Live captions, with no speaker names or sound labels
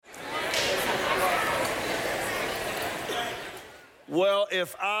Well,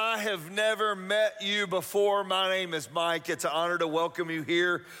 if I have never met you before, my name is Mike. It's an honor to welcome you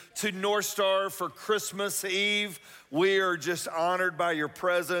here to NorthStar for Christmas Eve. We are just honored by your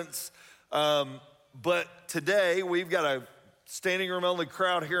presence. But today, we've got a standing room only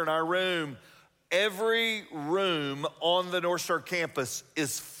crowd here in our room. Every room on the NorthStar campus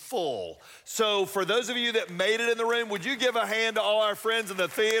is full. So for those of you that made it in the room, would you give a hand to all our friends in the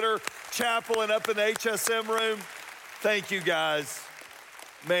theater, chapel, and up in the HSM room? Thank you, guys.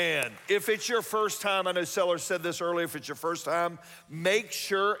 Man, if it's your first time, I know Sellers said this earlier, if it's your first time, make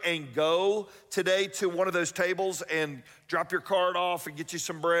sure and go today to one of those tables and drop your card off and get you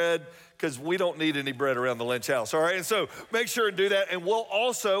some bread, because we don't need any bread around the Linch house, all right? And so make sure and do that. And we'll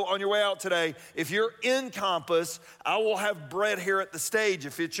also, on your way out today, if you're in Compass, I will have bread here at the stage.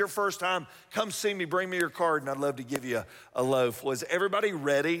 If it's your first time, come see me, bring me your card, and I'd love to give you a loaf. Was everybody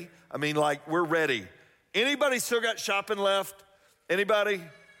ready? I mean, like, we're ready. Anybody still got shopping left? Anybody?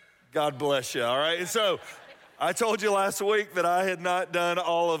 God bless you, all right? And so I told you last week that I had not done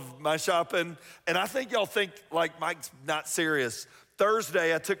all of my shopping, and I think y'all think like Mike's not serious.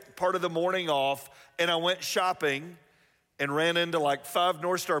 Thursday, I took part of the morning off, and I went shopping and ran into like 5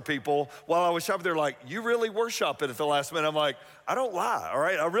 NorthStar people. While I was shopping, they're like, you really were shopping at the last minute. I'm like, I don't lie, all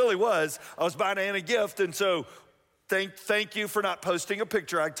right? I really was. I was buying Ann a gift, and so Thank you for not posting a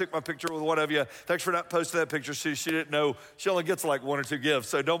picture. I took my picture with one of you. Thanks for not posting that picture. She didn't know. She only gets like 1 or 2 gifts,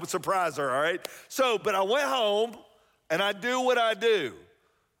 so don't surprise her, all right? So, but I went home, and I do what I do.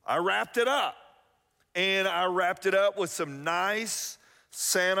 I wrapped it up, and I wrapped it up with some nice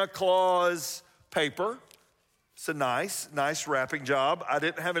Santa Claus paper. It's a nice wrapping job. I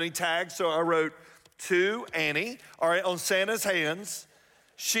didn't have any tags, so I wrote to Annie, all right, on Santa's hands.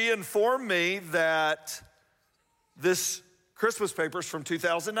 She informed me that this Christmas paper is from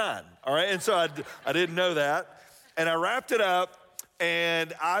 2009, all right? And so I didn't know that. And I wrapped it up,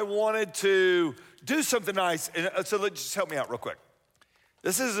 and I wanted to do something nice. And so just help me out real quick.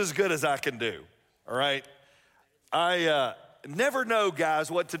 This is as good as I can do, all right? I never know, guys,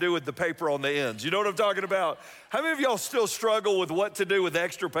 what to do with the paper on the ends. You know what I'm talking about? How many of y'all still struggle with what to do with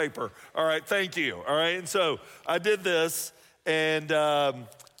extra paper? All right, thank you, all right? And so I did this, and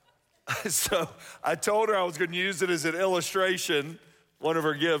so I told her I was going to use it as an illustration, one of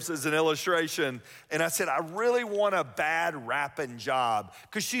her gifts as an illustration. And I said, I really want a bad wrapping job.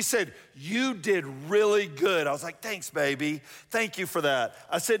 Because she said, you did really good. I was like, thanks, baby. Thank you for that.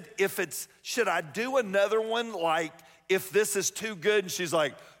 I said, should I do another one? Like, if this is too good? And she's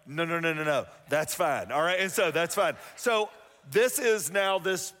like, no. That's fine. All right. And so that's fine. So this is now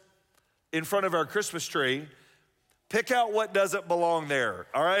this in front of our Christmas tree. Pick out what doesn't belong there,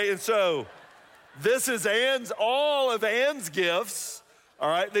 all right? And so this is all of Ann's gifts, all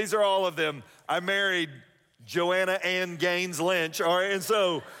right? These are all of them. I married Joanna Ann Gaines Linch, all right? And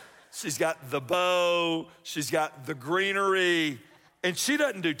so she's got the bow, she's got the greenery, and she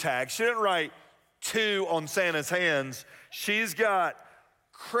doesn't do tags. She didn't write to on Santa's hands. She's got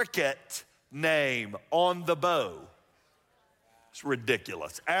cricket name on the bow. It's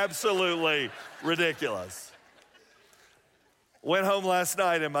ridiculous, absolutely ridiculous. Went home last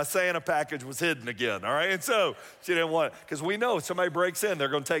night and my Santa package was hidden again, all right? And so she didn't want it, because we know if somebody breaks in, they're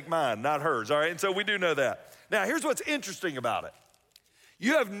gonna take mine, not hers, all right? And so we do know that. Now, here's what's interesting about it.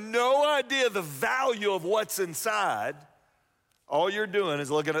 You have no idea the value of what's inside. All you're doing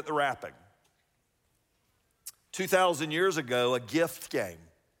is looking at the wrapping. 2,000 years ago, a gift came,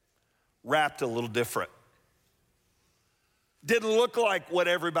 wrapped a little different. Didn't look like what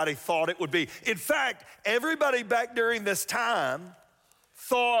everybody thought it would be. In fact, everybody back during this time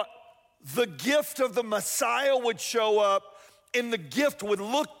thought the gift of the Messiah would show up and the gift would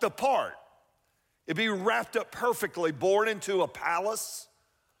look the part. It'd be wrapped up perfectly, born into a palace,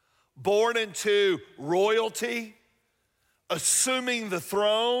 born into royalty, assuming the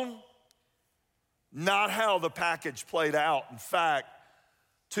throne. Not how the package played out. In fact,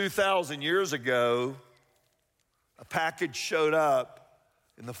 2,000 years ago, a package showed up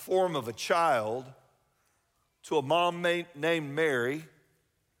in the form of a child to a mom named Mary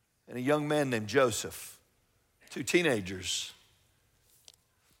and a young man named Joseph, 2 teenagers.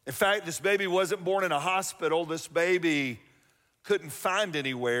 In fact, this baby wasn't born in a hospital. This baby couldn't find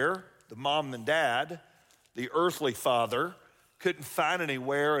anywhere. The mom and dad, the earthly father, couldn't find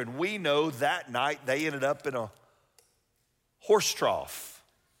anywhere. And we know that night they ended up in a horse trough.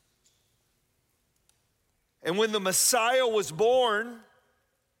 And when the Messiah was born,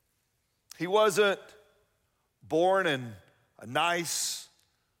 he wasn't born in a nice,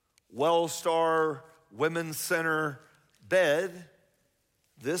 WellStar Women's Center bed.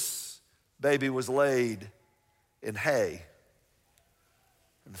 This baby was laid in hay.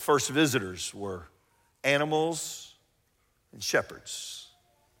 And the first visitors were animals and shepherds.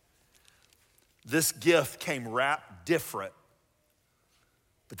 This gift came wrapped different,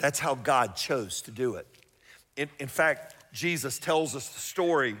 but that's how God chose to do it. In fact, Jesus tells us the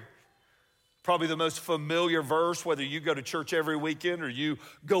story, probably the most familiar verse, whether you go to church every weekend or you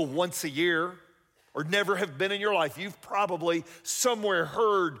go once a year or never have been in your life. You've probably somewhere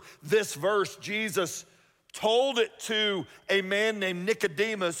heard this verse. Jesus told it to a man named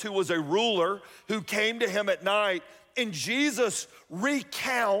Nicodemus, who was a ruler, who came to him at night. And Jesus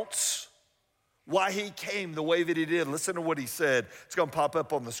recounts why he came the way that he did. Listen to what he said. It's gonna pop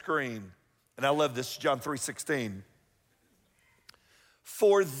up on the screen. And I love this, John 3:16.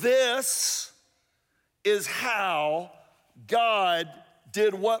 For this is how God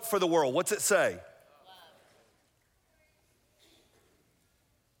did what for the world? What's it say? Love.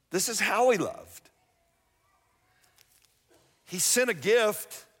 This is how he loved. He sent a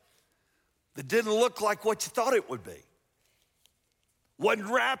gift that didn't look like what you thought it would be. Wasn't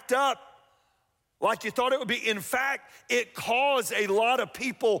wrapped up like you thought it would be. In fact, it caused a lot of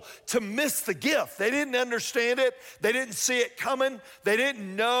people to miss the gift. They didn't understand it. They didn't see it coming. They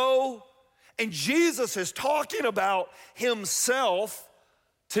didn't know. And Jesus is talking about himself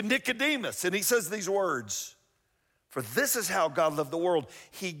to Nicodemus. And he says these words, for this is how God loved the world.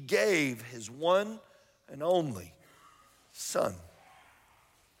 He gave his one and only Son.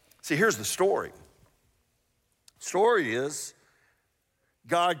 See, here's the story. The story is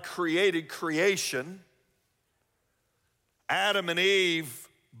God created creation. Adam and Eve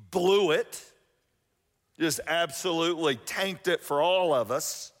blew it, just absolutely tanked it for all of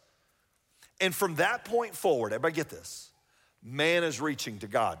us. And from that point forward, everybody get this, man is reaching to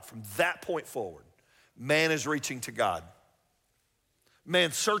God. From that point forward, man is reaching to God.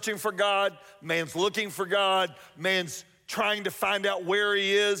 Man's searching for God, man's looking for God, man's trying to find out where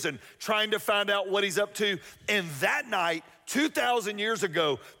he is and trying to find out what he's up to. And that night, 2,000 years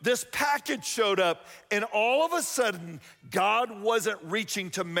ago, this package showed up, and all of a sudden, God wasn't reaching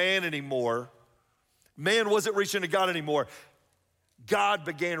to man anymore. Man wasn't reaching to God anymore. God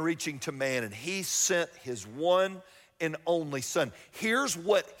began reaching to man, and he sent his one and only Son. Here's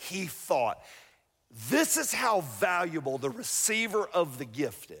what he thought. This is how valuable the receiver of the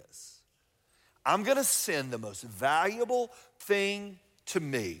gift is. I'm gonna send the most valuable thing to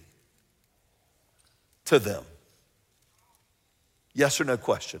me, to them. Yes or no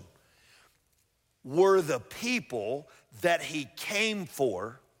question. Were the people that he came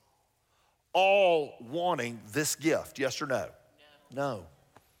for all wanting this gift? Yes or no? No.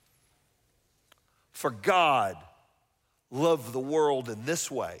 For God loved the world in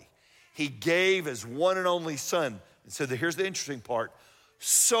this way. He gave his one and only Son. And so here's the interesting part.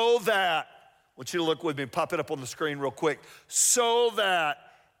 So that, I want you to look with me and pop it up on the screen real quick. So that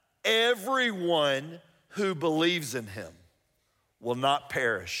everyone who believes in him will not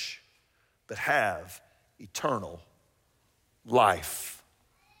perish, but have eternal life.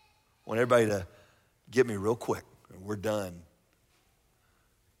 I want everybody to get me real quick, and we're done.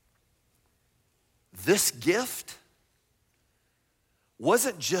 This gift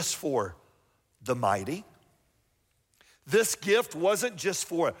wasn't just for the mighty. This gift wasn't just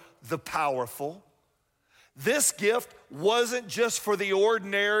for the powerful. This gift wasn't just for the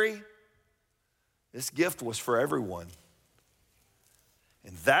ordinary. This gift was for everyone.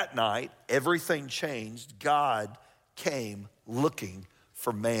 And that night, everything changed. God came looking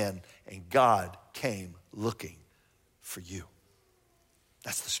for man, and God came looking for you.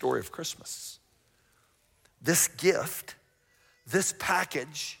 That's the story of Christmas. This gift, this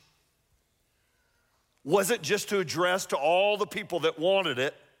package, wasn't just to address to all the people that wanted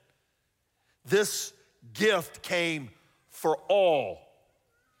it. This gift came for all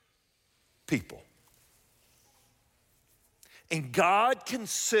people. And God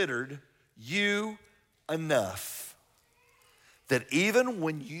considered you enough that even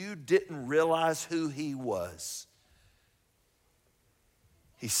when you didn't realize who he was,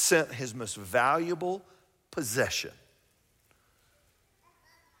 he sent his most valuable possession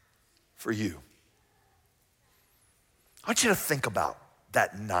for you. I want you to think about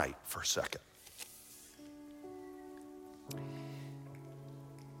that night for a second.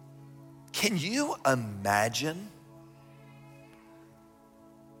 Can you imagine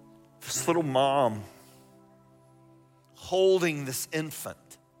this little mom holding this infant?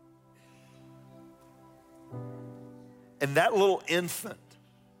 And that little infant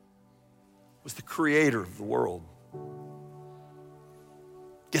was the creator of the world.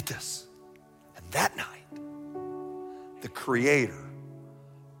 Get this. And that night, the creator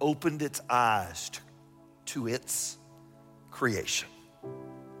opened its eyes to its creation.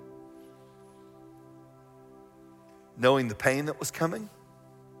 knowing the pain that was coming,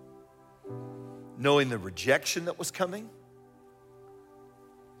 knowing the rejection that was coming,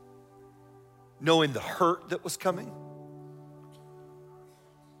 knowing the hurt that was coming,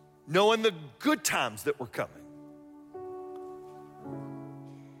 knowing the good times that were coming.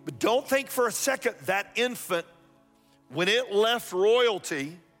 But don't think for a second that infant, when it left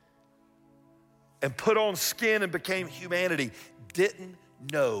royalty and put on skin and became humanity, didn't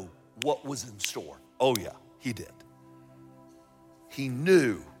know what was in store. Oh yeah, he did. He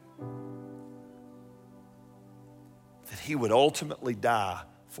knew that he would ultimately die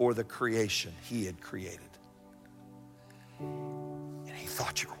for the creation he had created. And he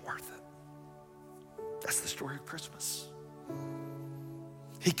thought you were worth it. That's the story of Christmas.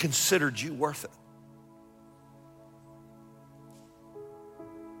 He considered you worth it.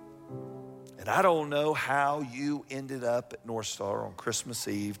 And I don't know how you ended up at NorthStar on Christmas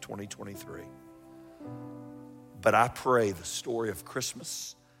Eve 2023. But I pray the story of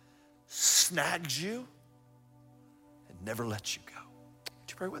Christmas snags you and never lets you go.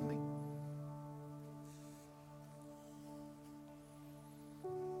 Would you pray with me?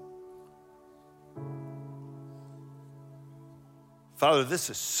 Father,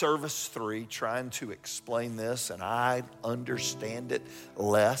 this is service 3, trying to explain this, and I understand it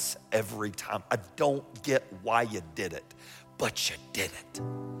less every time. I don't get why you did it, but you did it.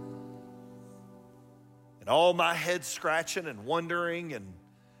 And all my head scratching and wondering and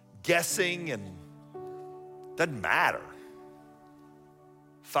guessing, and doesn't matter.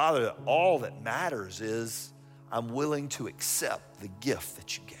 Father, all that matters is I'm willing to accept the gift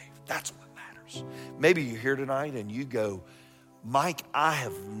that you gave. That's what matters. Maybe you're here tonight and you go, Mike, I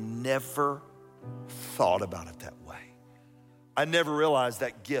have never thought about it that way. I never realized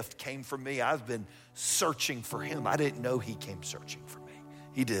that gift came from me. I've been searching for him. I didn't know he came searching for me.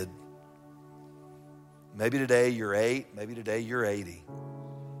 He did. Maybe today you're 8, maybe today you're 80.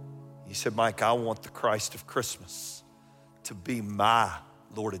 You said, Mike, I want the Christ of Christmas to be my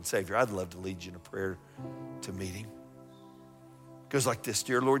Lord and Savior. I'd love to lead you in a prayer to meet him. It goes like this: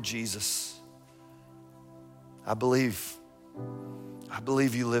 Dear Lord Jesus, I believe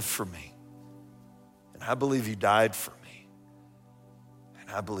you lived for me. And I believe you died for me. And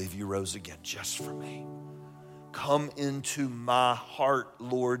I believe you rose again just for me. Come into my heart,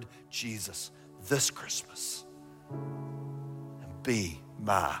 Lord Jesus, this Christmas. And be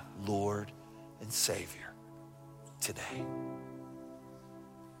my Lord and Savior today.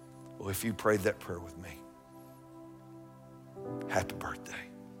 Well, if you prayed that prayer with me, happy birthday.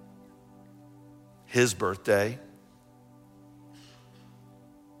 His birthday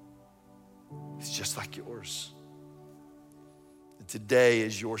is just like yours. And today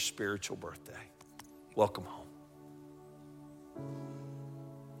is your spiritual birthday. Welcome home.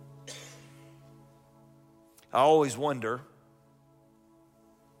 I always wonder,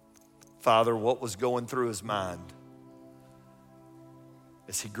 Father, what was going through his mind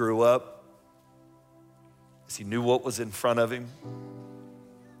as he grew up, as he knew what was in front of him,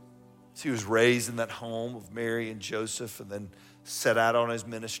 as he was raised in that home of Mary and Joseph and then set out on his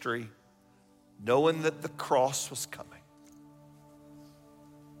ministry, knowing that the cross was coming.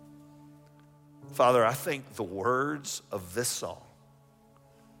 Father, I think the words of this song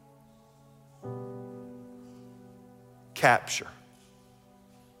capture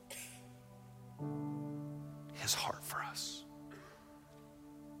his heart for us.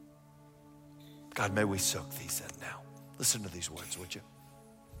 God, may we soak these in now. Listen to these words, would you?